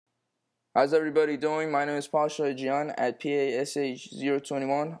How's everybody doing? My name is Pasha Jian at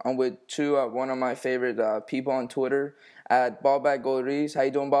PASH021. I'm with one of my favorite people on Twitter at Ballback Golrees. How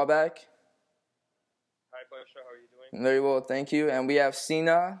you doing, Ballback? Hi, Pasha. How are you doing? Very well, thank you. And we have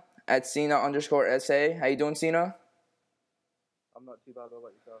Sina at Sina_SA. How you doing, Sina? I'm not too bad. What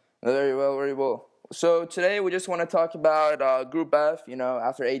about yourself? Very well, very well. So today we just want to talk about Group F. You know,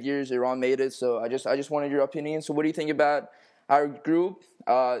 after 8 years, Iran made it. So I just wanted your opinion. So what do you think about our group?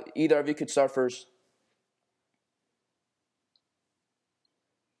 Either of you could start first.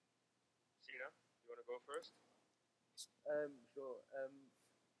 Sina, you want to go first? Sure.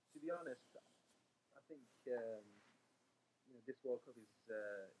 To be honest, I think this World Cup is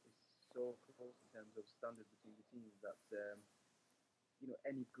so close in terms of standard between the teams that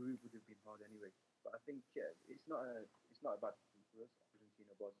any group would have been hard anyway. But I think it's not a bad team for us.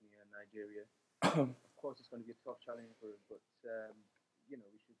 Argentina, Bosnia, Nigeria. Of course, it's going to be a tough challenge for us, but we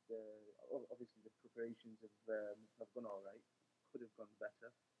should. Obviously, the preparations have gone all right. Could have gone better,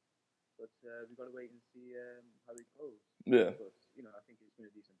 but we've got to wait and see how it goes. Yeah, But I think it's been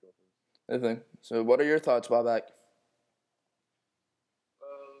a decent draw for us. I think. So what are your thoughts, Ballback?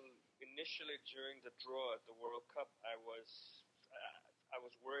 Well, initially during the draw at the World Cup, I was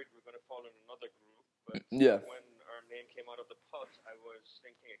worried we are going to fall in another group. But Yeah. when our name came out of the pot, I was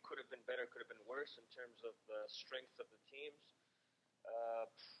thinking it could have been better, could have been worse in terms of the strength of the teams. Uh,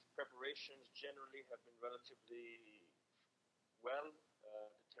 Preparations generally have been relatively well.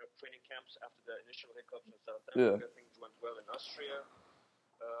 The training camps after the initial hiccups in South Yeah. Africa, things went well in Austria.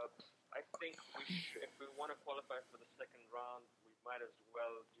 Uh, I think if we want to qualify for the second round, we might as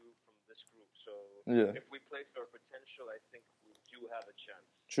well do from this group. So Yeah. if we play to our potential, I think we do have a chance.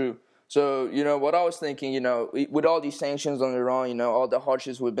 True. So, what I was thinking, with all these sanctions on Iran, all the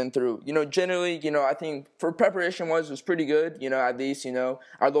hardships we've been through, generally, I think for preparation-wise, it was pretty good, at least,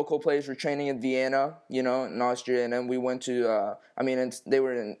 our local players were training in Vienna, in Austria, and then we went to, and they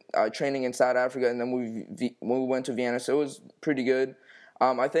were training in South Africa, and then we went to Vienna, so it was pretty good.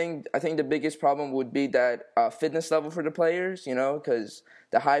 I think the biggest problem would be that fitness level for the players, because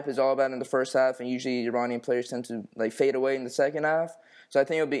the hype is all about in the first half, and usually Iranian players tend to fade away in the second half. So I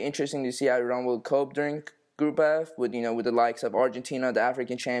think it'll be interesting to see how Iran will cope during Group F with with the likes of Argentina, the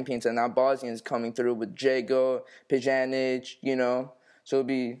African champions, and now Bosnians coming through with Jago, Pjanic, So it'll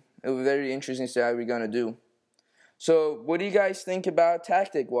be very interesting to see how we're gonna do. So, what do you guys think about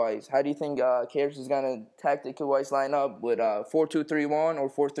tactic-wise? How do you think Cares is going to tactic-wise line up with 4-2-3-1 or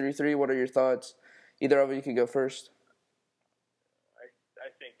 4-3-3? What are your thoughts? Either of you could go first. I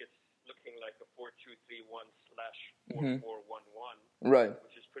think it's looking like a 4-2-3-1 slash Mm-hmm. 4-4-1-1, Right.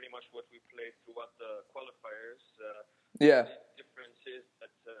 which is pretty much what we played throughout the qualifiers. Yeah. The difference is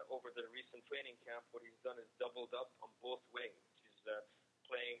that over the recent training camp, what he's done is doubled up on both wings. He's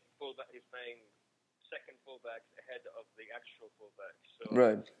playing fullback. He's playing second fullbacks ahead of the actual fullbacks. So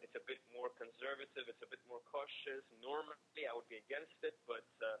Right. it's a bit more conservative. It's a bit more cautious. Normally, I would be against it, but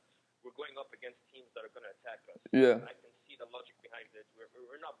we're going up against teams that are going to attack us. Yeah. I can see the logic behind it.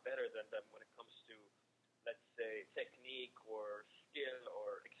 We're not better than them when it comes to, let's say, technique or skill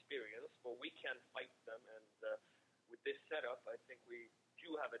or experience, but we can fight them. And with this setup, I think we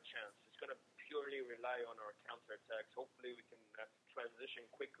do have a chance. It's going to purely rely on our counterattacks. Hopefully, we can transition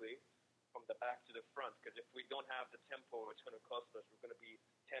quickly from the back to the front, because if we don't have the tempo, it's going to cost us. We're going to be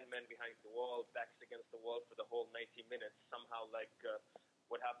 10 men behind the wall, backs against the wall for the whole 90 minutes, somehow like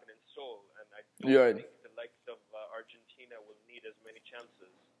what happened in Seoul. And I don't think the likes of Argentina will need as many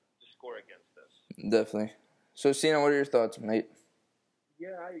chances to score against us. Definitely. So, Sina, what are your thoughts, mate?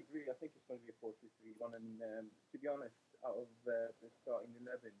 Yeah, I agree. I think it's going to be a 4-2-3-1, and to be honest, out of the starting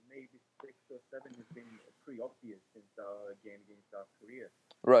 11, maybe 6 or 7 has been pretty obvious since our game against South Korea.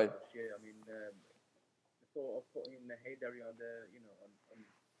 Right. Last year. The thought of putting Haydari on on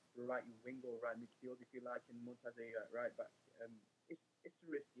the right wing or right midfield, if you like, and Montazeri at right back, it's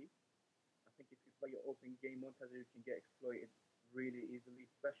risky. I think if you play your open game, Montazeri can get exploited really easily,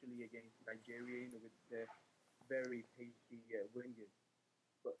 especially against Nigeria, with the very pacey wingers.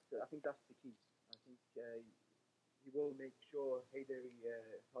 But I think that's the key. I think he will make sure Haydari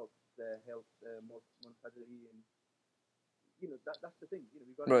helps Montazeri, and that's the thing.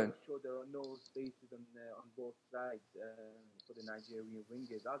 We've got to Right. make sure there are no spaces on both sides for the Nigerian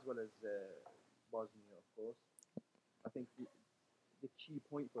wingers as well as Bosnia, of course. I think the key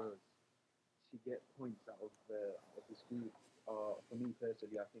point for us to get points out of this group are, for me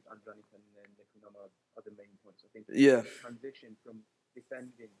personally, I think Andranit and Nekunama are the main points. I think Yeah. the transition from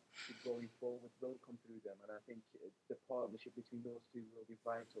defending to going forward will come through them, and I think the partnership between those two will be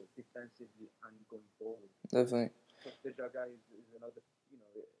vital defensively and going forward. Definitely. The Jaga is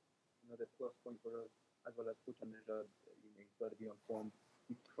another Nejad, he's got to be on form.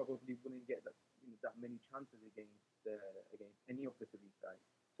 He probably wouldn't get that many chances against any of the three sides.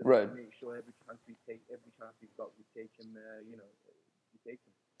 So Right. we make sure every chance we've got, we take him. We take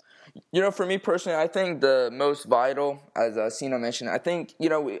him. For me personally, I think the most vital, as Sino mentioned, I think,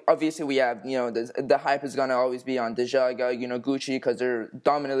 obviously we have, the hype is going to always be on Dejaga, Gucci, because they're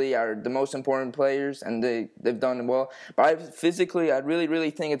dominantly are the most important players, and they've done well. But I really, really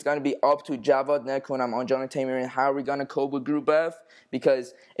think it's going to be up to Javad Nekunam on Jonathan Tamer and how we're going to cope with Grubev,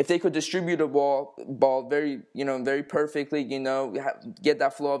 because if they could distribute the ball very, very perfectly, get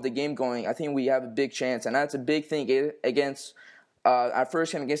that flow of the game going, I think we have a big chance, and that's a big thing against our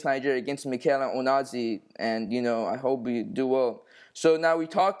first game against Nigeria, against Mikel Onazi, and I hope we do well. So now we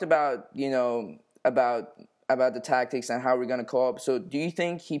talked about about the tactics and how we're gonna co-op. So do you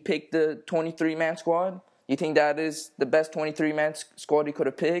think he picked the 23-man squad? You think that is the best 23-man squad he could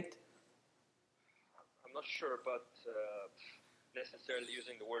have picked? I'm not sure about necessarily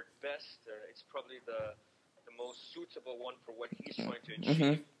using the word best. It's probably the most suitable one for what he's trying to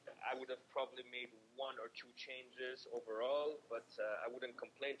achieve. I would have probably made one or two changes overall, but I wouldn't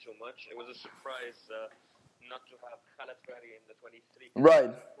complain too much. It was a surprise not to have Khaled Ferry in the 23.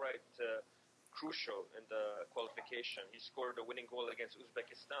 Right. Quite crucial in the qualification. He scored a winning goal against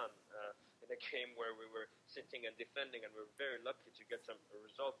Uzbekistan in a game where we were sitting and defending, and we were very lucky to get a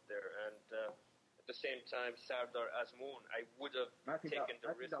result there. And at the same time, Sardar Azmoun, I would have taken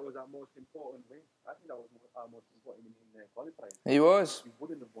the risk. I think that was our most important win. I think that was our most important win in qualifying. He was. We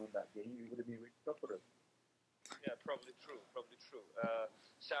wouldn't have won that game. We would have been really tough for us. Yeah, probably true.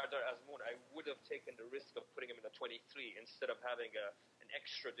 Sardar Azmoun, I would have taken the risk of putting him in the 23 instead of having an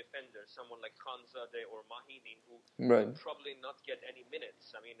extra defender, someone like Khanzadeh or Mahini, who will probably not get any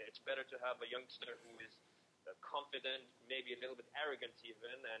minutes. I mean, it's better to have a youngster who is confident, maybe a little bit arrogant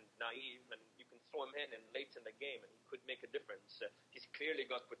even, and naive, and you can throw him in and late in the game, and he could make a difference. He's clearly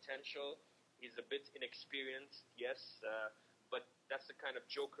got potential. He's a bit inexperienced, yes, but that's the kind of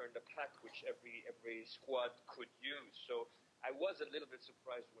joker in the pack which every squad could use. So I was a little bit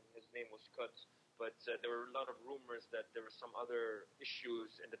surprised when his name was cut, but there were a lot of rumors that there were some other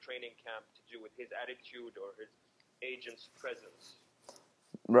issues in the training camp to do with his attitude or his agent's presence.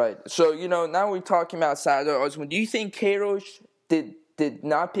 Right. So, now we're talking about Sardar Azmoun. Do you think Queiroz did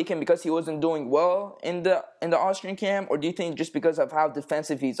not pick him because he wasn't doing well in the Austrian camp, or do you think just because of how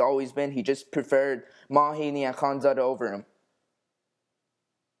defensive he's always been, he just preferred Mahini and Khanzadeh over him?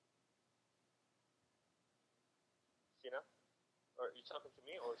 Sina? Are you talking to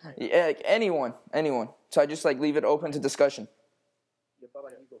me or Sina? Yeah, like anyone. So I just leave it open to discussion.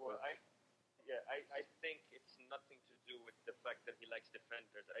 I think it's nothing to do with the fact that he likes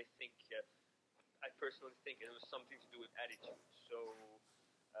defenders. I personally think it was something to do with attitude. So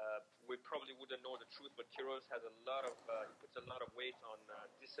we probably wouldn't know the truth, but Queiroz has he puts a lot of weight on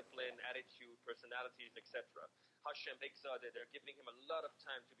discipline, attitude, personalities, etc. Hashem Bekzadeh, they're giving him a lot of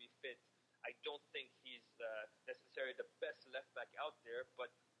time to be fit. I don't think he's necessarily the best left back out there, but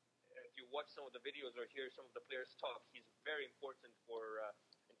if you watch some of the videos or hear some of the players talk, he's very important for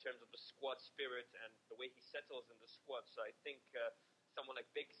in terms of the squad spirit and the way he settles in the squad. So I think someone like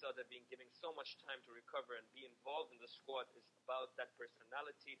Bekzadeh being given so much time to recover and be involved in the squad is about that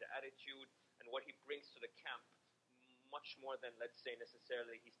personality, the attitude, and what he brings to the camp, much more than, let's say,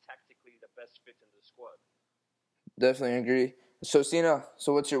 necessarily he's tactically the best fit in the squad. Definitely agree. So, Sina,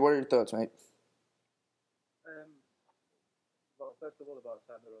 what are your thoughts, mate? Well, first of all, about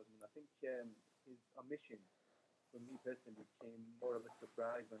Sardar Azmoun, I think his omission, for me personally, came more of a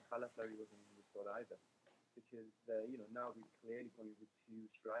surprise when Khaled Ferry wasn't in the squad either. Because, now we're clearly going with two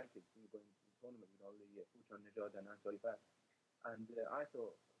strikers going into the tournament with only Furkan Nejad and Ansari Fat. And I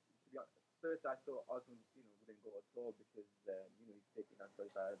thought, first I thought Azmoun, wouldn't go at all because, he's taking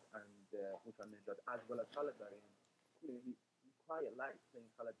Ansari Fat and Furkan Nejad as well as Khaled Ferry. He quite liked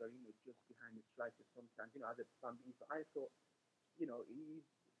playing Khaled Ferry just behind the striker sometimes, as a plan B. So I thought,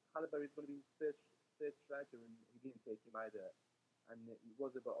 Khaled Ferry is going to be his first striker, and he didn't take him either. And it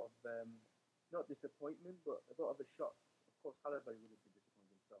was a bit of not disappointment, but a bit of a shock. Of course, Khaled Ferry would have been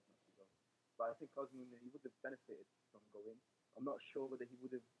disappointed himself not to go. But I think Azmoun, he would have benefited from going. I'm not sure whether he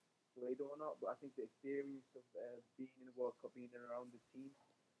would have played or not, but I think the experience of being in the World Cup, being around the team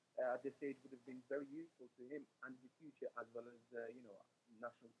at this stage would have been very useful to him and his future, as well as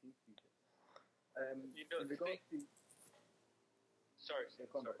national team future. In regards to Sorry,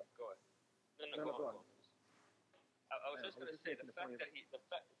 go ahead. No, go on. I was just going to say the fact that he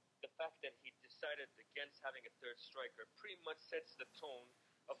decided against having a third striker pretty much sets the tone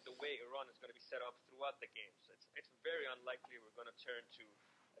of the way Iran is going to be set up throughout the game. So it's very unlikely we're going to turn to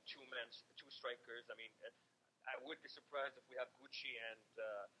two strikers. I mean, I would be surprised if we have Gucci and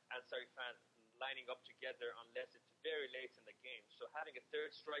Ansari Fan lining up together unless it's very late in the game. So having a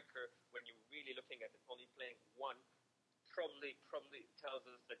third striker when you're really looking at it only playing one probably tells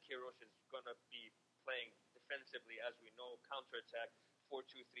us that Kirosh is gonna be playing defensively, as we know, counterattack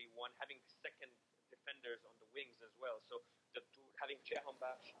 4-2-3-1, having second defenders on the wings as well. So having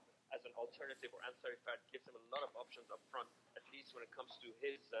Jahanbakhsh as an alternative or Ansari Fad gives him a lot of options up front, at least when it comes to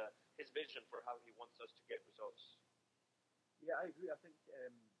his vision for how he wants us to get results. Yeah, I agree. I think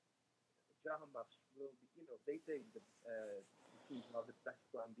Jahanbakhsh will be, they say the teams who have the best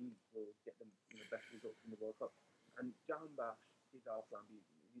plan Bs will get them best results in the World Cup. And Jahanbakhsh is our plan B.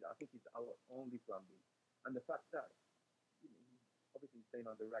 I think he's our only plan B. And the fact that he's obviously playing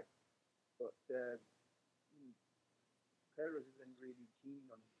on the right, but Perez isn't really keen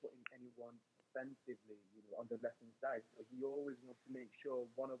on putting anyone offensively, on the left hand side. So he always wants to make sure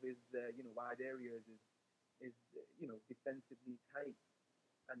one of his, wide areas is defensively tight,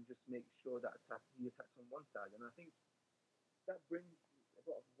 and just make sure that he attacks on one side. And I think that brings a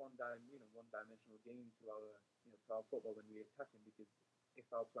lot of one-dimensional game to our football when we attack him, because if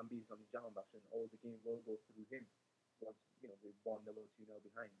our plan B is on Jahanbakhsh, then all the game will go through him once we're 1-0 or 2-0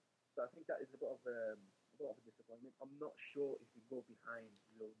 behind. So I think that is a bit of a disappointment. I'm not sure if we go behind,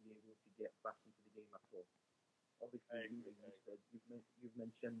 we'll be able to get back into the game at all. Obviously, you've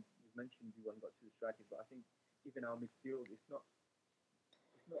mentioned you only got two strikers, but I think even our midfield, it's not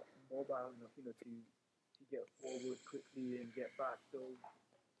mobile enough, to get forward quickly and get back. So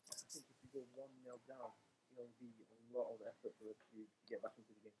I think if we go 1-0 down, it'll be a lot of effort for us to get back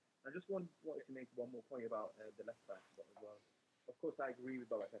into the game. I just wanted to make one more point about the left back spot as well. Of course, I agree with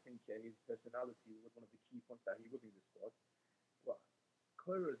Barak. I think his personality was one of the key points that he would be in the squad. But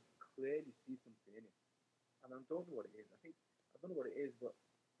Koiras clearly sees something in him, and I don't know what it is. I don't know what it is, but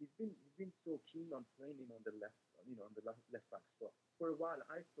he's been so keen on playing him on the left, on the left back spot. For a while,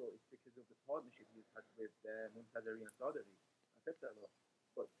 I thought it's because of the partnership he's had with Montazeri and Saudari. I said that a lot,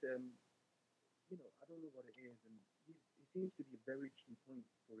 but I don't know what it is, and he seems to be a very key point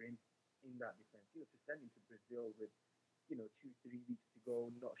for him in that defense. To send him to Brazil with 2-3 weeks to go,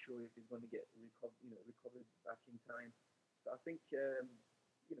 not sure if he's going to get recovered back in time. So I think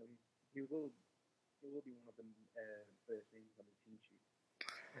he will be one of the first names on the team sheet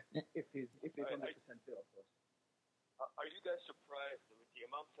if he's 100% fit, of course. Are you guys surprised with the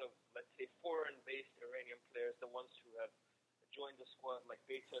amount of, let's say, foreign-based Iranian players, the ones who have joined the squad, like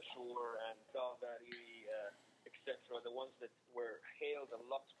Beitashour and Davari, etc., the ones that were hailed a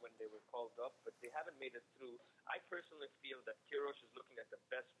lot when they were called up, but they haven't made it through? I personally feel that Kirosh is looking at the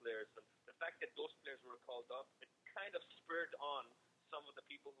best players, and the fact that those players were called up, it kind of spurred on some of the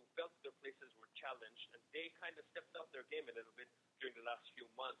people who felt their places were challenged, and they kind of stepped up their game a little bit during the last few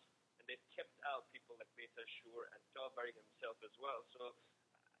months, and they've kept out people like Beitashour and Davari himself as well. So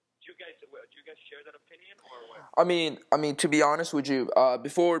do you guys share that opinion, or what? I mean, to be honest with you,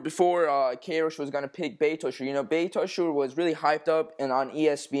 before Kirosh was gonna pick Beitashour, Beitashour was really hyped up on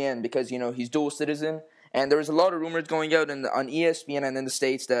ESPN because he's dual citizen, and there was a lot of rumors going out on ESPN and in the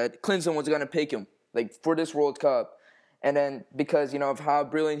States that Clinton was gonna pick him for this World Cup, and then because of how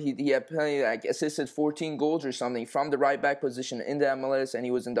brilliant he had played, assisted 14 goals or something from the right back position in the MLS, and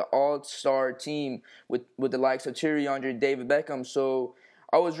he was in the all-star team with the likes of Thierry Henry, David Beckham, so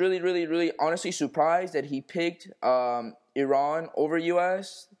I was really, really, really honestly surprised that he picked Iran over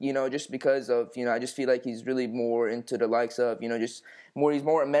U.S., just because of, I just feel like he's really more into the likes of, he's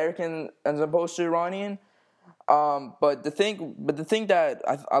more American as opposed to Iranian. But the thing that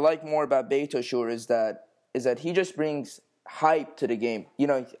I like more about Beitashour is that he just brings hype to the game.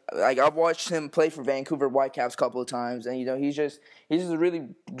 I've watched him play for Vancouver Whitecaps a couple of times, and he's just a really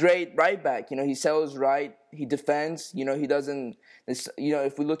great right back. He sells right, he defends. He doesn't.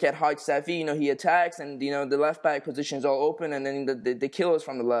 If we look at Haj Safi, he attacks, and the left back position is all open, and then they kill us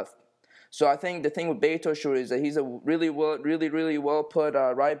from the left. So I think the thing with Beitashour is that he's a really well put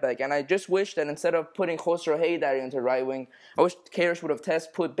right back, and I just wish that instead of putting Khosrow Haydari into right wing, I wish Kirosh would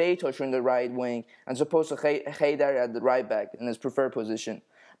have put Beitashour in the right wing as opposed to Haydari at the right back in his preferred position.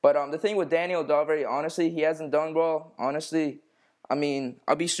 But the thing with Daniel Davari, honestly, he hasn't done well. Honestly, I mean,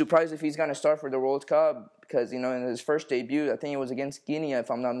 I'll be surprised if he's gonna start for the World Cup because in his first debut, I think it was against Guinea,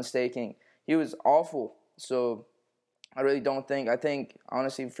 if I'm not mistaken, he was awful. So I really don't think. I think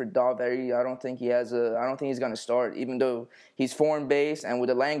honestly for Davari, I don't think he's gonna start, even though he's foreign based and with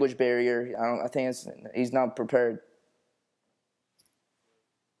a language barrier. I think he's not prepared.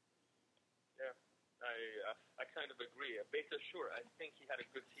 Yeah, I kind of agree. Beitashour, I think he had a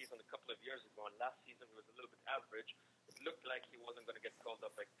good season a couple of years ago, and last season was a little bit average. It looked like he wasn't going to get called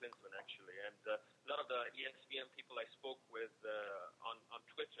up by Klinsmann, actually. And a lot of the ESPN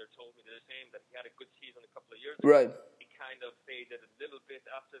Right. He kind of faded a little bit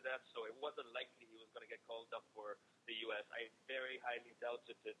after that, so it wasn't likely he was going to get called up for the U.S. I very highly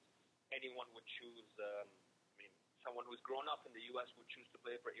doubted that anyone would choose. I mean, someone who's grown up in the U.S. would choose to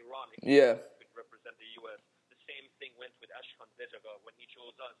play for Iran if he could represent the U.S. The same thing went with Ashkan Dejaga. When he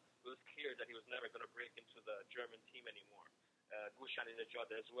chose us, it was clear that he was never going to break into the German team anymore. Gushan Inajad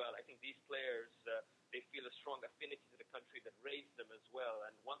as well. I think these players, they feel a strong affinity to the country that raised them as well.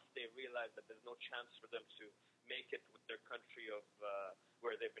 And once they realize that there's no chance for them to make it with their country of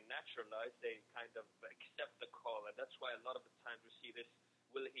where they've been naturalized, they kind of accept the call. And that's why a lot of the times we see this,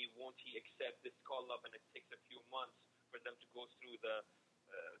 will he, won't he accept this call up, and it takes a few months for them to go through the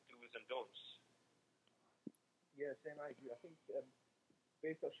do's and don'ts. Yeah, same, I agree. I think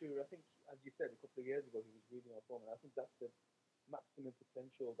Beşiktaş, I think, as you said, a couple of years ago, he was really on form, and I think that's the maximum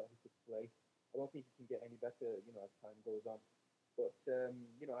potential that he could play. I don't think he can get any better, as time goes on. But I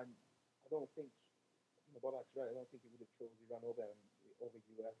don't think, Bobak's right. I don't think he would have chosen Iran over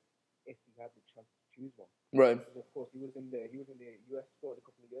US if he had the chance to choose one. Right. Because of course, he was in the US squad a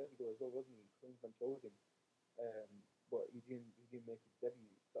couple of years ago as well, wasn't he? Queensland chose him, but he didn't make his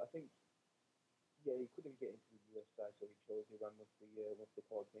debut. So I think, yeah, he couldn't get into the US side, so he chose Iran once the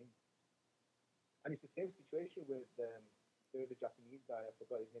call came. And it's the same situation with the Japanese guy. I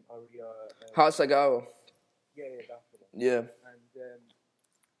forgot his name. Aria. Hasagawa. Yeah, that's the one. Yeah. And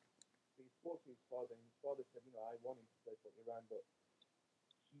he spoke to his father, and his father said, I want him to play for Iran, but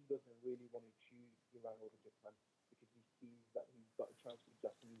he doesn't really want to choose Iran over Japan because he sees that he's got a chance with the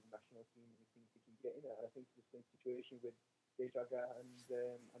Japanese national team, and he thinks he can get in there. And I think it's the same situation with Dejaga and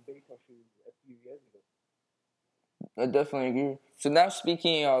Beşiktaş a few years ago. I definitely agree. So now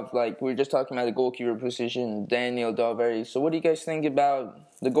speaking of, we were just talking about the goalkeeper position, Daniel Dalveri. So what do you guys think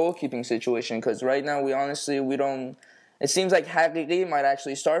about the goalkeeping situation? Because right now we don't. It seems like Haghighi might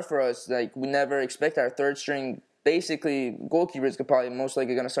actually start for us. We never expect our third string. Basically, goalkeepers could probably most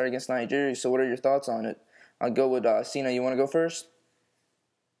likely going to start against Nigeria. So what are your thoughts on it? I'll go with Sina. You want to go first?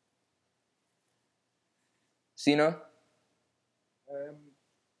 Sina?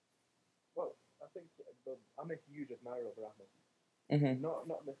 Well, I think I'm a huge admirer of Rahman. Mm-hmm.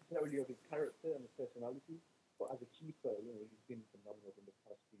 Not necessarily of his character and his personality, but as a keeper, he's been phenomenal in the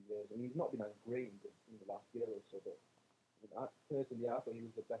past few years. And he's not been as great in the last year or so, but personally, I thought he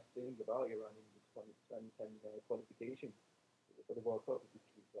was the best thing about Iran in the 2010 qualification for the World Cup, which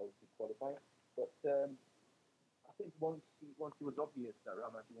was obviously qualifying. But I think once it was obvious that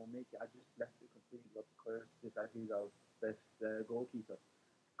Rahman won't make it, I just left it completely up to Curtis that he's our best goalkeeper.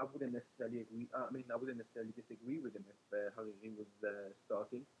 I wouldn't necessarily agree. I wouldn't necessarily disagree with him if Haghighi was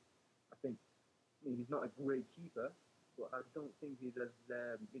starting. I think he's not a great keeper, but I don't think he's as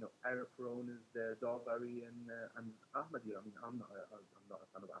error-prone as Dalveri and Ahmadi. I mean, I'm not a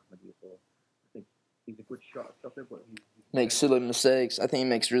fan of Ahmadi at all. I think he's a good shot stopper, but he's makes silly mistakes. I think he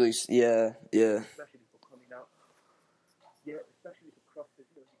makes really yeah. Especially for coming out. Yeah, especially for crosses.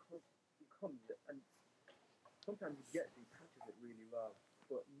 He comes and sometimes he catches it really well,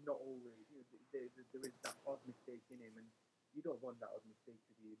 but not always. There is that odd mistake in him, and you don't want that odd mistake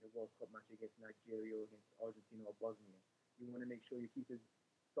to be in the World Cup match against Nigeria or against Argentina or Bosnia. You want to make sure your keeper's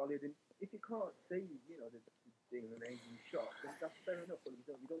solid, and if you can't save, the amazing shot, then that's fair enough. But you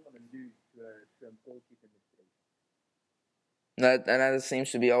don't want to lose to a goalkeeper mistake. That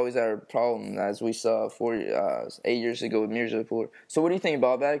seems to be always our problem, as we saw 8 years ago with Mirzapur. So what do you think,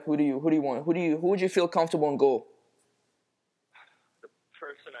 Babak? Who do you want? Who would you feel comfortable in goal? The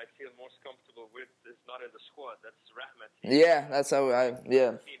person I feel most comfortable with is not in the squad. That's Rahmat. Yeah, that's how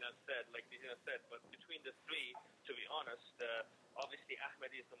Tina said, but between the three, to be honest, obviously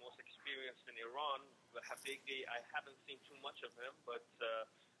Ahmadi is the most experienced in Iran. Haghighi, I haven't seen too much of him, but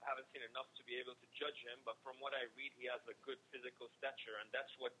I haven't seen enough to be able to judge him. But from what I read, he has a good physical stature, and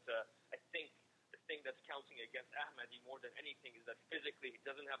that's what I think. The thing that's counting against Ahmadi more than anything is that physically he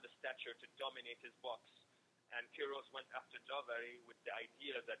doesn't have the stature to dominate his box. And Queiroz went after Dalveri with the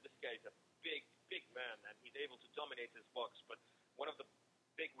idea that this guy is a big man, and he's able to dominate his box. But one of the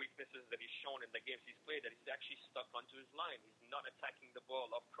big weaknesses that he's shown in the games he's played, that he's actually stuck onto his line. He's not attacking the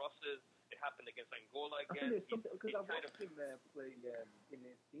ball off crosses. It happened against Angola again. Because I watched him play in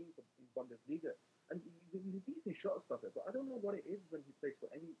his team in Bundesliga, and he's a decent shot stopper. But I don't know what it is when he plays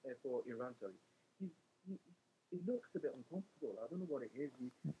for Iran. Sorry, he looks a bit uncomfortable. I don't know what it is.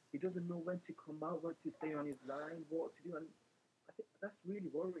 He doesn't know when to come out, when to stay on his line, what to do, and I think that's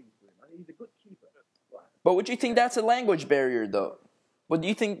really worrying for him. I mean, he's a good keeper. But would you think that's a language barrier, though? What do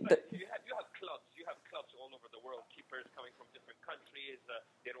you think? You have clubs. You have clubs all over the world. Keepers coming from different countries.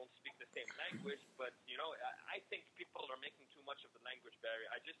 They don't speak the same language. But I think people are making too much of the language barrier.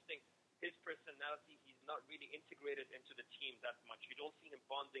 I just think his personality. He's not really integrated into the team that much. You don't see him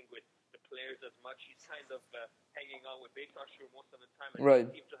bonding with the players as much. He's kind of hanging out with Beitar Shur most of the time, and Right.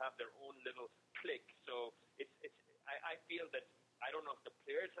 they seem to have their own little clique. So I feel that I don't know if the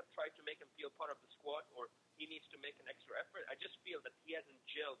players have tried to make him feel part of the squad or he needs to make an extra effort. I just feel that he hasn't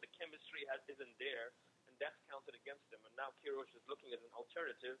gelled. The chemistry isn't there, and that's counted against him. And now Queiroz is looking as an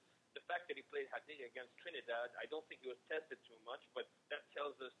alternative. The fact that he played Hadid against Trinidad, I don't think he was tested too much, but that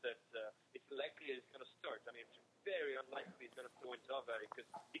tells us that it's likely he's going to start. I mean, it's very unlikely he's going to throw in Davary because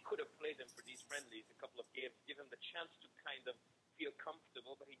he could have played him for these friendlies a couple of games, give him the chance to kind of feel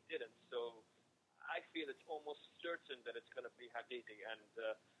comfortable, but he didn't. So I feel it's almost certain that it's going to be Hadidi, and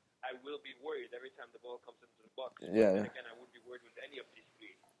I will be worried every time the ball comes into the box. Yeah. But then again, I wouldn't be worried with any of these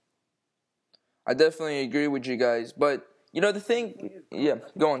three. I definitely agree with you guys, but you know the thing. Yeah,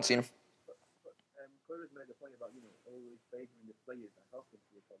 go on, Cena. Queiroz made a point about always favouring the players that help him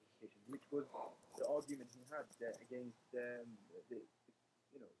to the qualification, which was the argument he had against the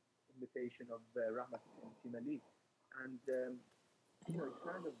invitation of Rahmat in Premier League, and it's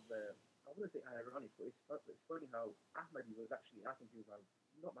kind of I wouldn't say ironic, but it's funny how Ahmadi was actually, I think he was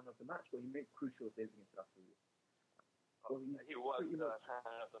not man of the match, but he made crucial saves against Australia. Well, he was man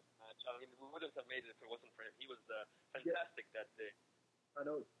of the match. I mean, we wouldn't have made it if it wasn't for him. He was fantastic that day. I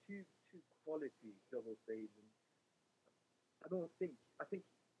know, two quality double saves, and I think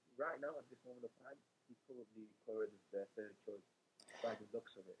right now at this moment of time, he's probably Queiroz' third choice by the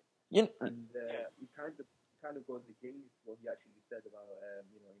looks of it. And he kind of goes against what he actually said about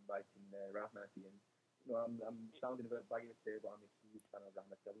inviting Rahmati, and I'm sounding a bit biased there, but I'm a huge fan of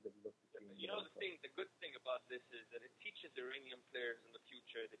Rahmati. I would have loved to see him. The good thing about this is that it teaches Iranian players in the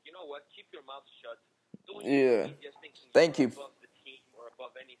future that keep your mouth shut. Don't just thinking above the team or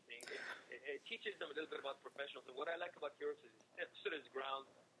above anything. It teaches them a little bit about professionalism. What I like about Queiroz is he stood his ground.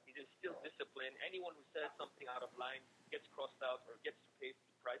 He's instilled discipline. Anyone who says something out of line gets crossed out or gets to pay the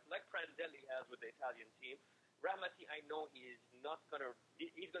price, like Prandelli has with the Italian team. Rahmati, I know he's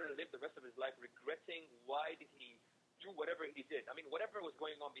gonna live the rest of his life regretting why did he do whatever he did. I mean, whatever was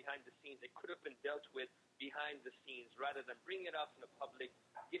going on behind the scenes, it could have been dealt with behind the scenes rather than bringing it out in the public,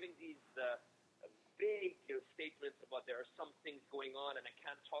 giving these vague statements about there are some things going on and I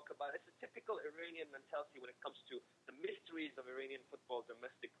can't talk about it. It's a typical Iranian mentality when it comes to the mysteries of Iranian football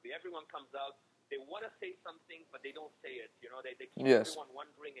domestically. Everyone comes out, they want to say something, but they don't say it. They keep everyone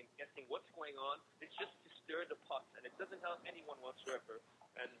wondering and guessing what's going on. It's just to stir the pot, and it doesn't help anyone whatsoever.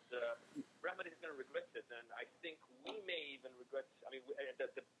 And Rahmati is going to regret it, and I think we may even regret. I mean,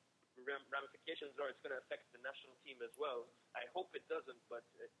 the ramifications are it's going to affect the national team as well. I hope it doesn't, but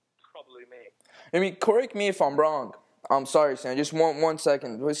it probably may. I mean, correct me if I'm wrong. I'm sorry, Sam. Just one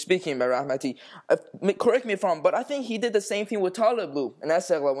second. We're speaking about Rahmati. Correct me if I'm wrong, but I think he did the same thing with Taliblu. And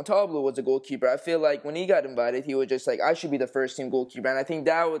that's like when Taliblu was a goalkeeper. I feel like when he got invited, he was just like, I should be the first team goalkeeper. And I think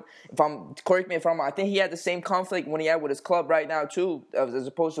that would, correct me if I'm wrong, I think he had the same conflict when he had with his club right now too, as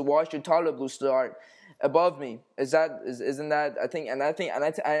opposed to why should Taliblu start above me? Isn't that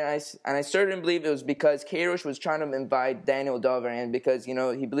I certainly believe it was because Queiroz was trying to invite Daniel Davary, because he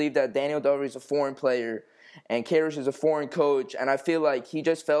believed that Daniel Davary is a foreign player and Queiroz is a foreign coach, and I feel like he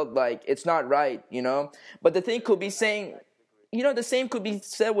just felt like it's not right, But the thing could be saying, the same could be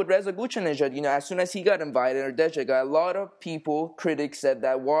said with Reza Ghoochannejhad. As soon as he got invited, or Dejaga, a lot of critics said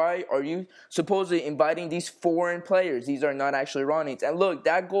that, why are you supposedly inviting these foreign players? These are not actually Iranians. And look,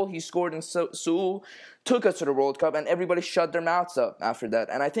 that goal he scored in Seoul took us to the World Cup, and everybody shut their mouths up after that.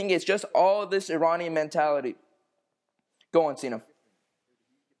 And I think it's just all this Iranian mentality. Go on, Sina.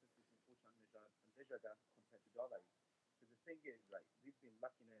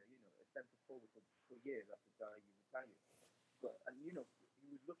 Years after Dari retired, and he was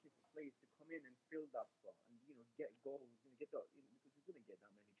looking for players to come in and fill that spot and get goals, because he didn't get that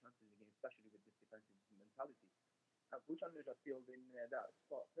many chances in the game, especially with this defensive mentality. And Ghoochannejhad filled in that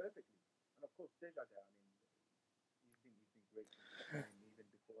spot perfectly, and of course Dejaga, I mean, he's been great even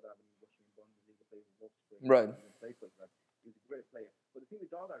before that when he was watching Bundesliga play with Wolfsburg. Right. He was a great player, but the thing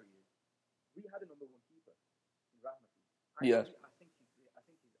with Dari is we had a number one keeper in Rahmati. Yes. I think his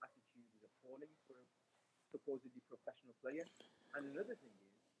attitude is appalling for a supposedly professional player. And another thing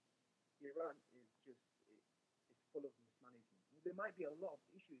is, Iran is just it's full of mismanagement. There might be a lot of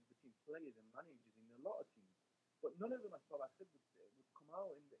issues between players and managers in a lot of teams, but none of them, as far as I said, would come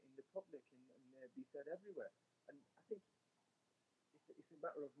out in the public and be said everywhere. And I think it's a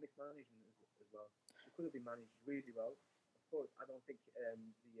matter of mismanagement as well. It could have been managed really well. Of course, I don't think the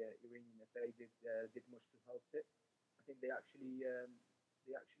Iranian FA did much to help it. I think they actually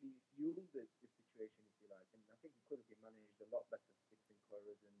fueled the situation, if you like, and I think it could have been managed a lot better between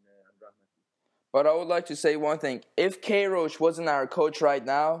Queiroz and Rahmati. But I would like to say one thing. If K. Roach wasn't our coach right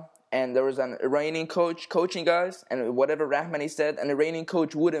now, and there was an Iranian coach coaching us, and whatever Rahmani said, an Iranian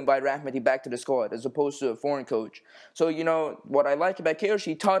coach would invite Rahmani back to the squad as opposed to a foreign coach. So, what I like about K. Roach,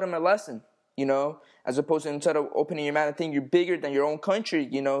 he taught him a lesson, as opposed to instead of opening your mouth and thinking you're bigger than your own country,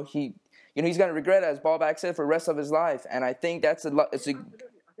 he's going to regret it, as Bobak said, for the rest of his life. And I think that's it's a Absolutely.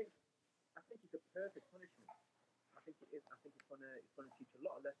 I think it's a perfect punishment. I think it is. I think it's gonna teach a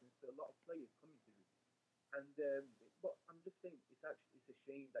lot of lessons to a lot of players coming through. And but I'm just saying, it's a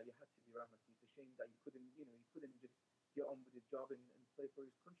shame that you had to be Rahmati. It's a shame that you couldn't just get on with his job and play for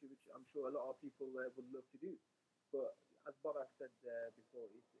his country, which I'm sure a lot of people would love to do. But as Babak said before,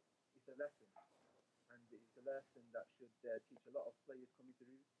 it's a lesson, and it's a lesson that should teach a lot of players coming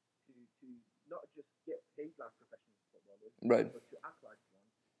through to not just get paid like professional footballers, right. but to act like one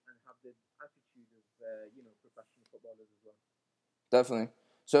and have the attitude of professional footballers as well. Definitely.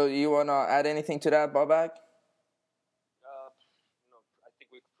 So you want to add anything to that, Bobak? I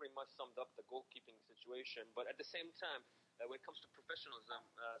think we pretty much summed up the goalkeeping situation. But at the same time, when it comes to professionalism,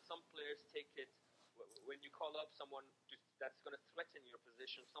 some players take it when you call up someone that's going to threaten your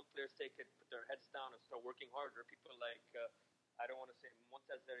position. Some players take it, put their heads down, and start working harder. People like I don't want to say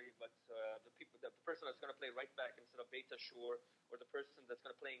Montazeri, but the person that's going to play right back instead of Beta Shore, or the person that's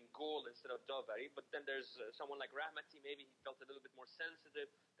going to play in goal instead of Davari. But then there's someone like Rahmati. Maybe he felt a little bit more sensitive.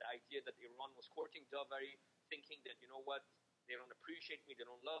 The idea that Iran was courting Davari, thinking that they don't appreciate me, they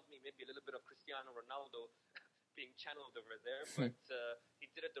don't love me. Maybe a little bit of Cristiano Ronaldo being channeled over there, but he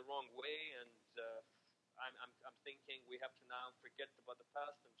did it the wrong way, and I'm thinking we have to now forget about the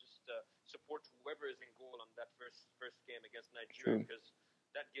past and just support whoever is in goal on that first game against Nigeria, because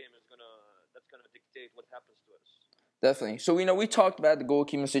that game is gonna dictate what happens to us. Definitely. So we talked about the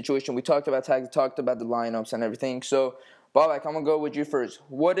goalkeeping situation. We talked about tactics, talked about the lineups and everything. So, Babak, I'm gonna go with you first.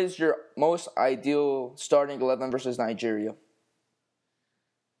 What is your most ideal starting 11 versus Nigeria?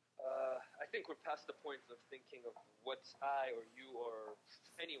 I think we're past the point of thinking of what I or you or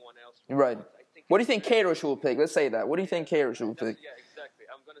anyone else would Right. want. I think What do you think K. Roach will pick? Let's say that. What do you think K. Roach will pick? Yeah, exactly.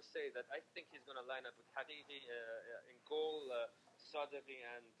 I'm going to say that I think he's going to line up with Haqiqi in goal, Sadeghi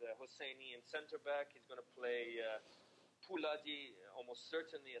and Hosseini in centre back. He's going to play Pouladi almost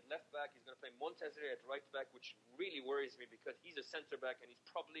certainly at left back. He's going to play Montazeri at right back, which really worries me because he's a centre back and he's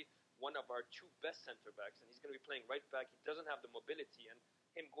probably one of our two best centre backs. And he's going to be playing right back. He doesn't have the mobility, and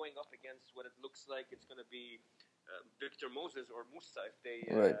him going up against what it looks like it's going to be Victor Moses or Musa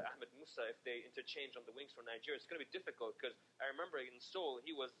Ahmed Musa, if they interchange on the wings for Nigeria, it's going to be difficult because I remember in Seoul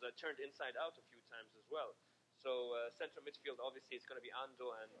he was turned inside out a few times as well. So central midfield, obviously, it's going to be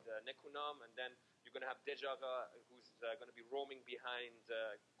Ando and Nekunam, and then you're going to have Dejaga, who's going to be roaming behind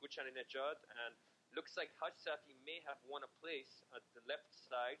Guchani Nejad, and looks like Haj Safi may have won a place at the left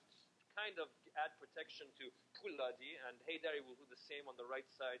side to kind of add protection to Pouladi, and Haydari will do the same on the right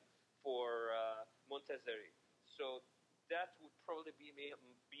side for Montazeri. So that would probably be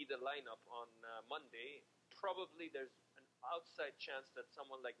the lineup on Monday. Probably there's an outside chance that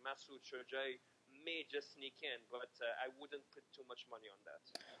someone like Masoud Shojai may just sneak in, but I wouldn't put too much money on that.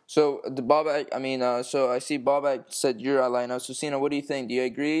 So so I see Bobak said you're a lineup. So Sina, what do you think? Do you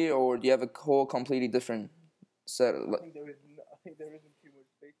agree, or do you have a whole completely different set? I think there isn't too much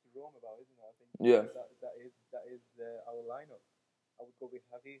space to roam about, isn't there? I think Yeah. that is our lineup. I would go with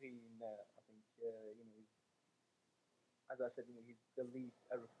Hariri in there. I think as I said, he's the least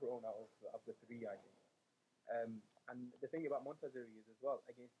error prone out of the three, I think. And the thing about Montazeri is as well,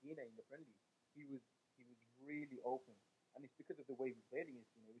 against Guinea in the friendly, he was really open, and it's because of the way we played against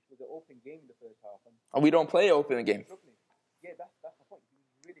Guinea, which was an open game in the first half. And we don't play open game. Yeah, that's the point. He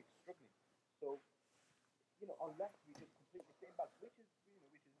was really struggling. So unless we just complete the same back, which is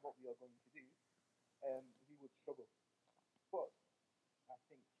what we are going to do, he would struggle. But I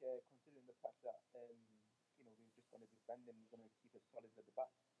think considering the fact that we're just going to defend and we're going to keep it solid at the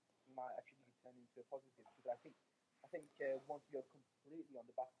back, he might actually turn into a positive. Because I think once we are completely on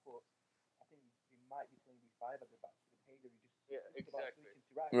the back foot, I think we might be playing with five at the back. With Haydari Exactly.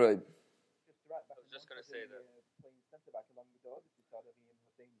 Right. Just to right back. I was just going to say that. Playing centre back along with the other two, Sadeghi and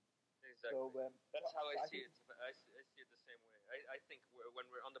Hosseini. Exactly. So, that's how I see it. I see it the same way. I think when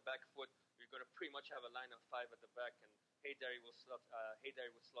we're on the back foot, we're going to pretty much have a line of five at the back, and Haydari will slot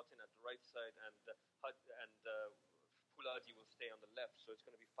in at the right side, and Pouladi will stay on the left. So it's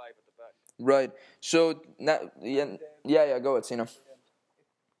going to be five at the back. Right. So yeah. Go ahead, Sina.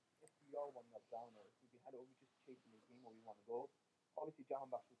 If we all want that down, or if we had always just chasing the game where we want to go, obviously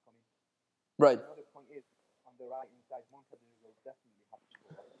Jahanbakhsh would come in. Right. Another point is on the right inside, Montazeri will definitely have to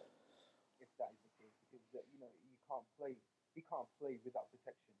go up if that is the case, because he can't play without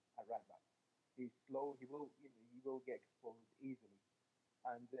protection at right back. He's slow. He will get exposed easily.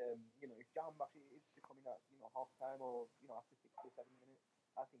 And if John Maxey is coming at half time or after 6 or 7 minutes,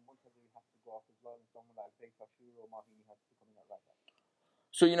 I think Montez will have to go off as well, and someone like Beitashur or Mahini has to come in at right back.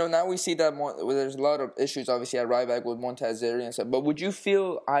 So now we see that there's a lot of issues obviously at right back with Montazeri and stuff. But would you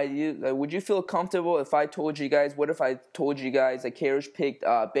feel comfortable if I told you guys? What if I told you guys that Queiroz picked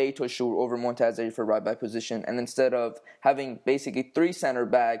Beitashur over Montazeri for right back position, and instead of having basically 3 center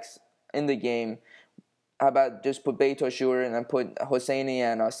backs in the game, how about just put Beitashur and then put Hosseini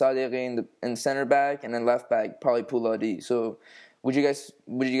and Sadeghi in center back, and then left back probably Pouladi. So would you guys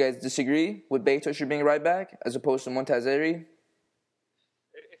disagree with Beitashur being right back as opposed to Montazeri?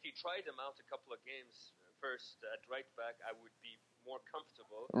 If you tried him out a couple of games first at right back, I would be more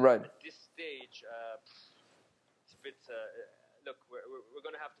comfortable. Right. At this stage, it's a bit. Look, we're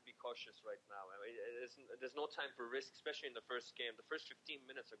going to have to be cautious right now. I mean, there's no time for risk, especially in the first game. The first 15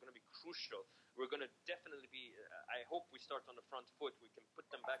 minutes are going to be crucial. We're going to definitely be. I hope we start on the front foot. We can put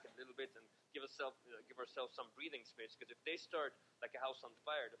them back a little bit and give ourselves some breathing space. Because if they start like a house on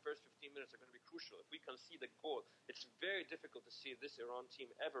fire, the first 15 minutes are going to be crucial. If we concede a goal, it's very difficult to see this Iran team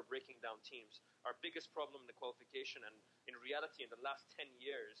ever breaking down teams. Our biggest problem in the qualification, and in reality in the last 10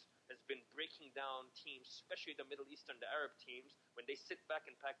 years, has been breaking down teams, especially the Middle Eastern, the Arab teams. When they sit back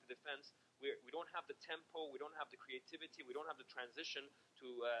and pack the defense, we don't have the tempo, we don't have the creativity, we don't have the transition to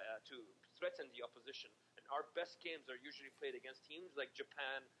threaten the opposition. And our best games are usually played against teams like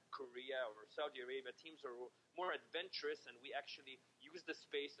Japan, Korea, or Saudi Arabia. Teams are more adventurous, and we actually use the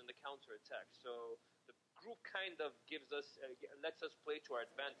space in the counter attack. So the group kind of lets us play to our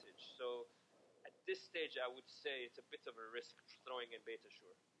advantage. So at this stage, I would say it's a bit of a risk throwing in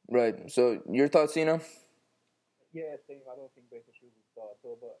Beitashur. Right. So your thoughts, Sina? Yeah, same. I don't think Beitashur will start.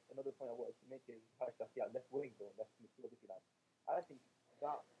 So, but another point I wanted to make is Harshafi at left wing though, left midfield if you like. I think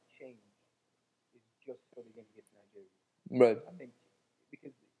that change is just for the game against Nigeria. Right. I think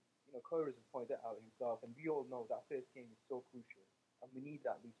because Queiroz has pointed that out himself, and we all know that first game is so crucial, and we need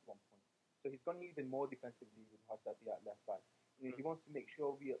at least 1 point. So he's gone even more defensively with Harshafi at left back. He wants to make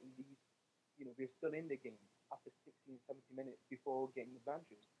sure we at least we're still in the game after 60, 70 minutes before getting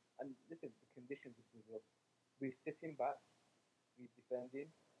advantage. And listen, the conditions of Brazil. We're sitting back, we're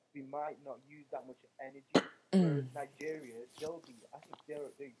defending. We might not use that much energy. Whereas Nigeria, I think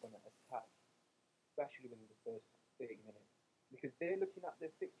they're going to attack, especially within the first 30 minutes. Because they're looking at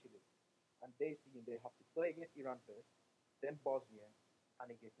their fixture list, and they're seeing they have to play against Iran first, then Bosnia, and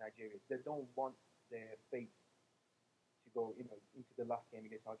against Nigeria. They don't want their fate to go into the last game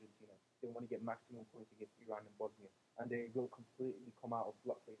against Argentina. They want to get maximum points against Iran and Bosnia, and they will completely come out of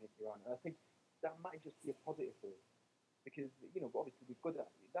block play against Iran. And I think that might just be a positive for us, because obviously we're good at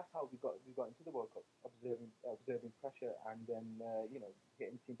it. That's how we got into the World Cup, observing pressure and then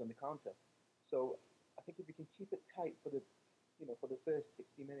getting teams on the counter. So I think if we can keep it tight for the first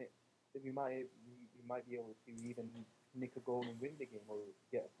 60 minutes, then we might be able to even nick a goal and win the game or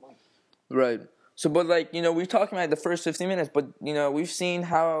get a point. Right. So, but we're talking about the first 15 minutes, but, we've seen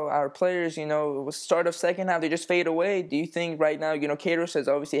how our players, start of second half, they just fade away. Do you think right now, Queiroz has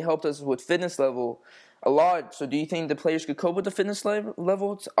obviously helped us with fitness level a lot. So do you think the players could cope with the fitness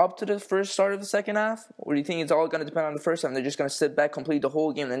level up to the first start of the second half? Or do you think it's all going to depend on the first half and they're just going to sit back, complete the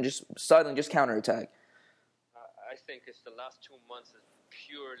whole game, and then just suddenly just counterattack? I think it's the last 2 months is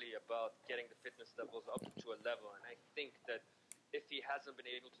purely about getting the fitness levels up to a level. And I think that if he hasn't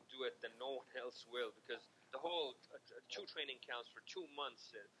been able to do it, then no one else will, because the whole 2 training camps for 2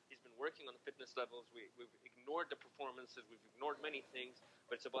 months, he's been working on the fitness levels. We've ignored the performances, we've ignored many things,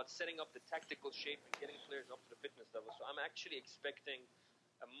 but it's about setting up the tactical shape and getting players up to the fitness level. So I'm actually expecting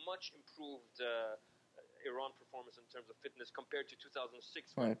a much improved Iran performance in terms of fitness compared to 2006,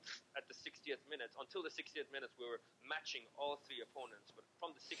 when at the 60th minute, until the 60th minute, we were matching all 3 opponents. But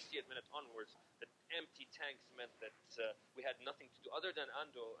from the 60th minute onwards, the empty tanks meant that we had nothing to do other than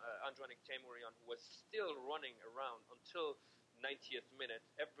Andranik Teimourian, who was still running around until 90th minute.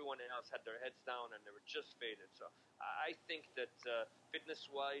 Everyone else had their heads down and they were just faded. So I think that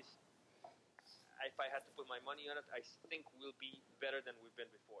fitness-wise, if I had to put my money on it, I think we'll be better than we've been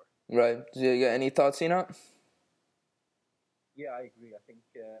before. Right. Do you got any thoughts, Enoch? Yeah, I agree. I think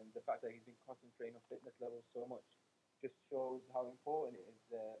the fact that he's been concentrating on fitness levels so much just shows how important it is,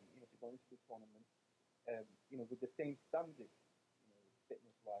 to go into the tournament, with the same standard,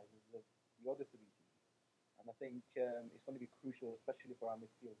 fitness-wise as the other 3 teams. And I think it's going to be crucial, especially for our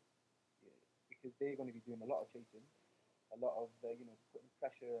midfield, because they're going to be doing a lot of chasing, a lot of putting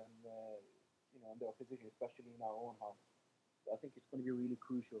pressure on the opposition, especially in our own half. So I think it's going to be really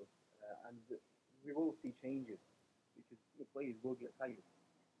crucial, and we will see changes because the players will get tired.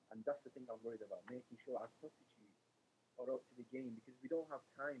 And that's the thing I'm worried about, making sure our substitutes are up to the game because we don't have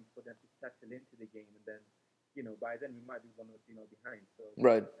time for them to settle into the game, and then by then we might be 1 or 2 behind. So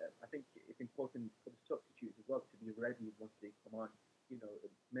Right. I think it's important for the substitutes as well to be ready once they come on,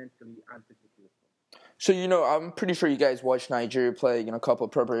 mentally and physically. So, I'm pretty sure you guys watched Nigeria play, a couple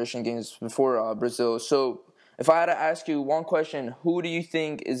of preparation games before Brazil. So, if I had to ask you one question, who do you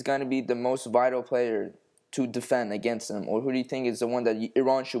think is going to be the most vital player to defend against them? Or who do you think is the one that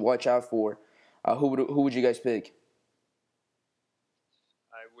Iran should watch out for? Who would you guys pick?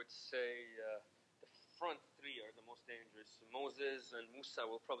 I would say the front three are the most dangerous. Moses and Musa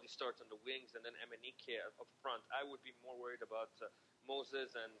will probably start on the wings, and then Emenike up front. I would be more worried about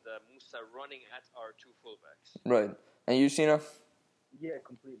Moses and Musa running at our two fullbacks. Right. And you, Sina? Yeah,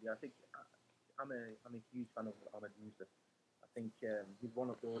 completely. I think I'm a huge fan of Ahmed Musa. I think he's one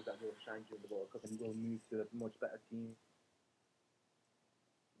of those that will shine during the World Cup and will move to a much better team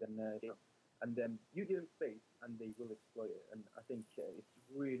than and you give him space and they will exploit it. And I think it's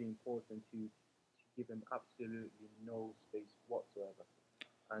really important to give him absolutely no space whatsoever.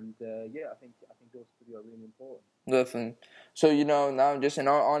 And I think those three are really important. Definitely. So now just in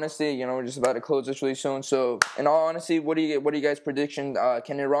all honesty, we're just about to close this really soon. So in all honesty, what do you guys prediction?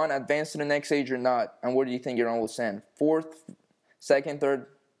 Can Iran advance to the next stage or not? And where do you think Iran will stand? Fourth, second, third?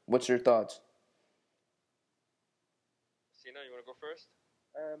 What's your thoughts? Sina, you want to go first?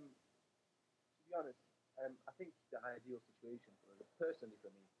 To be honest, I think the ideal situation personally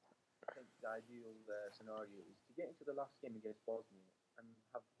for me, I think the ideal scenario is to get into the last game against Bosnia and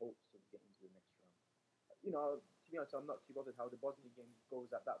have hopes of getting to the next round. To be honest, I'm not too bothered how the Bosnia game goes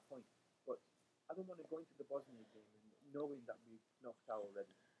at that point, but I don't want to go into the Bosnia game knowing that we've knocked out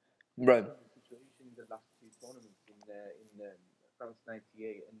already. Right. The situation in the last two tournaments in France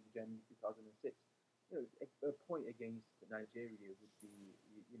 '98 and Germany 2006. A point against Nigeria would be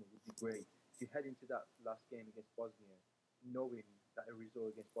great. To head into that last game against Bosnia, knowing that a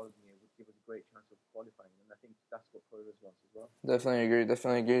result against Bosnia would give us a great chance of qualifying, and I think that's what Queiroz wants as well. Definitely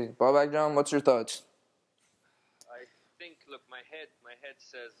agree. Babak John, what's your thoughts? I think, look, my head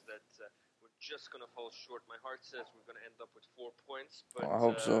says that we're just going to fall short. My heart says we're going to end up with 4 points, but I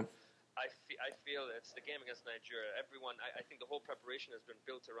hope so. I feel it's the game against Nigeria. Everyone, I think the whole preparation has been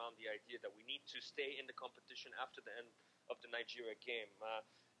built around the idea that we need to stay in the competition after the end of the Nigeria game.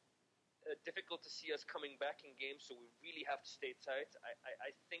 Difficult to see us coming back in games, so we really have to stay tight. I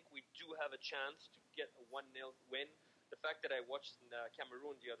think we do have a chance to get a 1-0 win. The fact that I watched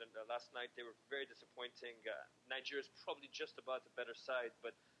Cameroon last night, they were very disappointing. Nigeria is probably just about the better side,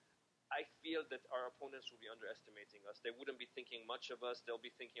 but I feel that our opponents will be underestimating us. They wouldn't be thinking much of us. They'll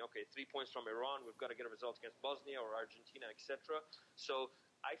be thinking, okay, 3 points from Iran, we've got to get a result against Bosnia or Argentina, etc. So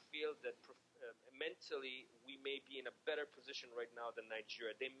I feel that mentally we may be in a better position right now than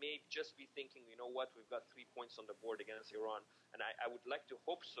Nigeria. They may just be thinking, you know what, we've got 3 points on the board against Iran. And I would like to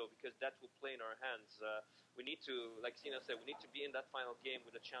hope so, because that will play in our hands. We need to, like Sina said, we need to be in that final game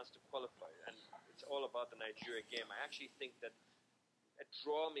with a chance to qualify. And it's all about the Nigeria game. I actually think that a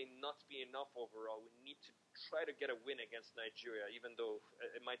draw may not be enough overall. We need to try to get a win against Nigeria, even though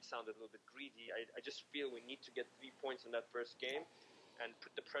it might sound a little bit greedy. I just feel we need to get 3 points in that first game and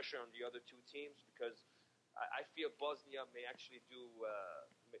put the pressure on the other two teams, because I feel Bosnia may actually do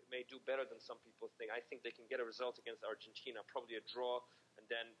better than some people think. I think they can get a result against Argentina, probably a draw, and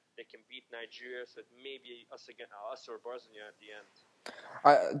then they can beat Nigeria. So it may be us or Bosnia at the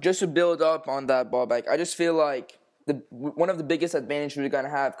end. Just to build up on that, Babak, I just feel like one of the biggest advantages we're going to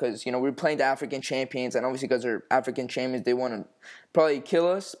have, because, we're playing the African champions, and obviously because they're African champions, they want to probably kill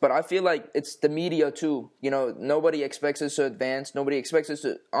us. But I feel like it's the media, too. Nobody expects us to advance. Nobody expects us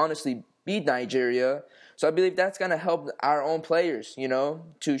to, honestly, beat Nigeria. So I believe that's going to help our own players,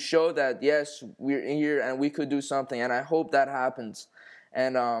 to show that, yes, we're in here and we could do something. And I hope that happens.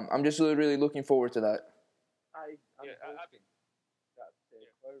 And I'm just really, really looking forward to that. I'm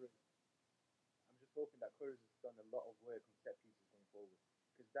just hoping that Queiroz has done a lot of work on set pieces going forward,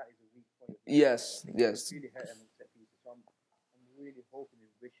 because that is a weak point. Yes. It's really hurt him on set pieces. So I'm really hoping and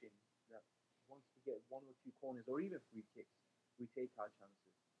wishing that once we get 1 or 2 corners or even free kicks, we take our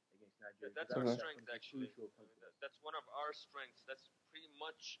chances against Nigeria. That's our strength, actually. That's one of our strengths. That's pretty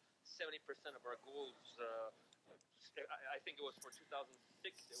much 70% of our goals. I think it was for 2006.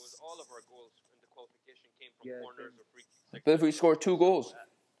 It was all of our goals in the qualification came from corners or free kicks. But if we scored 2 goals.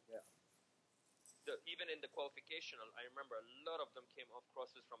 Even in the qualification, I remember a lot of them came off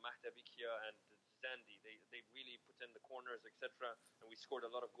crosses from Mahdavikia and Zandi. They really put in the corners, etc. And we scored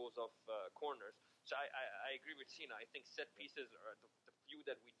a lot of goals off corners. So I agree with Sina. I think set pieces are the few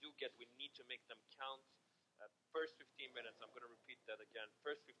that we do get. We need to make them count. First 15 minutes, I'm going to repeat that again.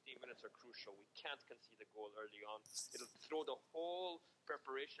 First 15 minutes are crucial. We can't concede a goal early on. It'll throw the whole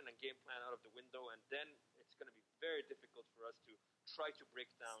preparation and game plan out of the window, and then it's going to be very difficult for us to try to break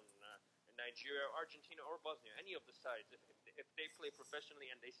down Nigeria, Argentina, or Bosnia, any of the sides. If they play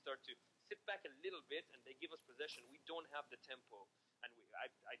professionally and they start to sit back a little bit and they give us possession, we don't have the tempo. And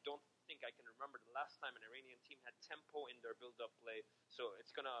I don't think I can remember the last time an Iranian team had tempo in their build-up play. So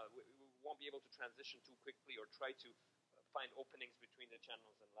we won't be able to transition too quickly or try to find openings between the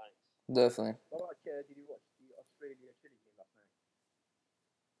channels and lines. Definitely. Did you watch the Australia-Chile game last night?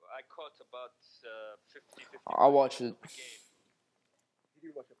 I caught about 50. I watched it. Did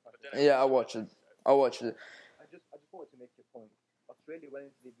you watch it? Yeah, I watched it. I just wanted to make your point. Australia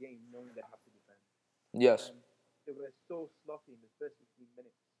went into the game knowing they have to defend. Yes. They were so sloppy in the first 15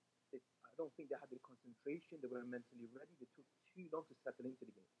 minutes. I don't think they had the concentration. They weren't mentally ready. They took too long to settle into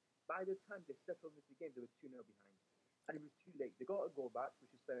the game. By the time they settled into the game, they were 2-0 behind. And it was too late. They got a goal back,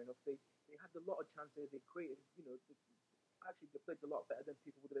 which is fair enough. They had a lot of chances. They created, actually they played a lot better than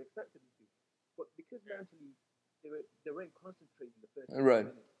people would have expected them to. But because mentally they weren't concentrating the first 15 right.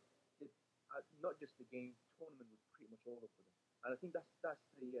 minutes, not just the game, tournament was pretty much over for them. And I think that's the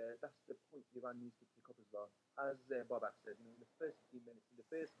point Iran needs to pick up as well. As Babak said, in the first 15 minutes, in the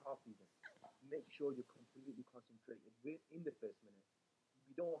first half even, make sure you're completely concentrated in the first minute.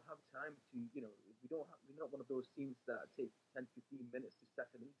 We don't have time to, we're not one of those teams that take 10, 15 minutes to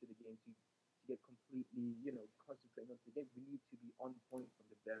settle into the game to get completely, concentrating on the game. We need to be on point from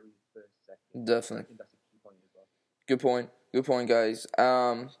the very first second. Definitely. I think that's a key point as well. Good point, guys.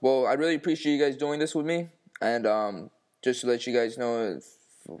 Well, I really appreciate you guys doing this with me, and just to let you guys know.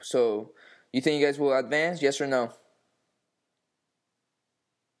 So, you think you guys will advance? Yes or no?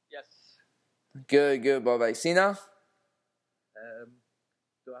 Yes. Good, Babak. Sina?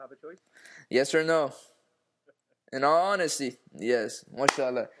 Do I have a choice? Yes or no? In all honesty, yes.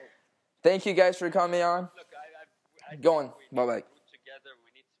 Mashallah. Thank you guys for coming on. Look, I Go on, Babak. Together,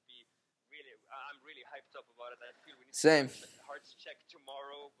 we need to be really. I'm really hyped up about it. I feel we need Same. to do a hearts check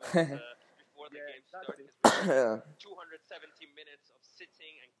tomorrow, before the game starts. Yeah. 270 minutes of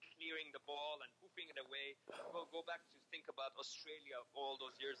sitting and clearing the ball and hoofing it away. We'll go back to think about Australia all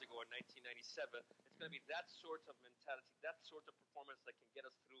those years ago in 1997. It's going to be that sort of mentality, that sort of performance that can get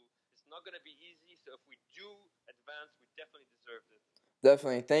us through. It's not going to be easy, so if we do advance, we definitely deserve it.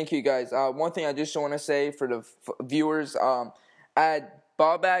 Definitely. Thank you, guys. One thing I just want to say for the viewers, at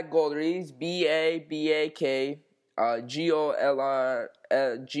Babak Golriz, BABAK GOLRIZ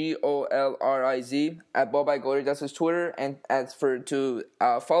at Babak Golriz. That's his Twitter. And as for to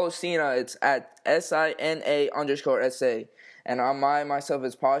follow Sina, it's at SINA_SA. And on myself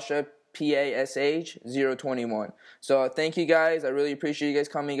is Pasha, PASH 021. So thank you guys. I really appreciate you guys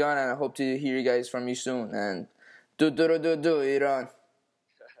coming on, and I hope to hear you guys from you soon. And do Iran.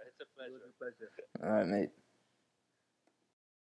 It's a pleasure. It was a pleasure. All right, mate.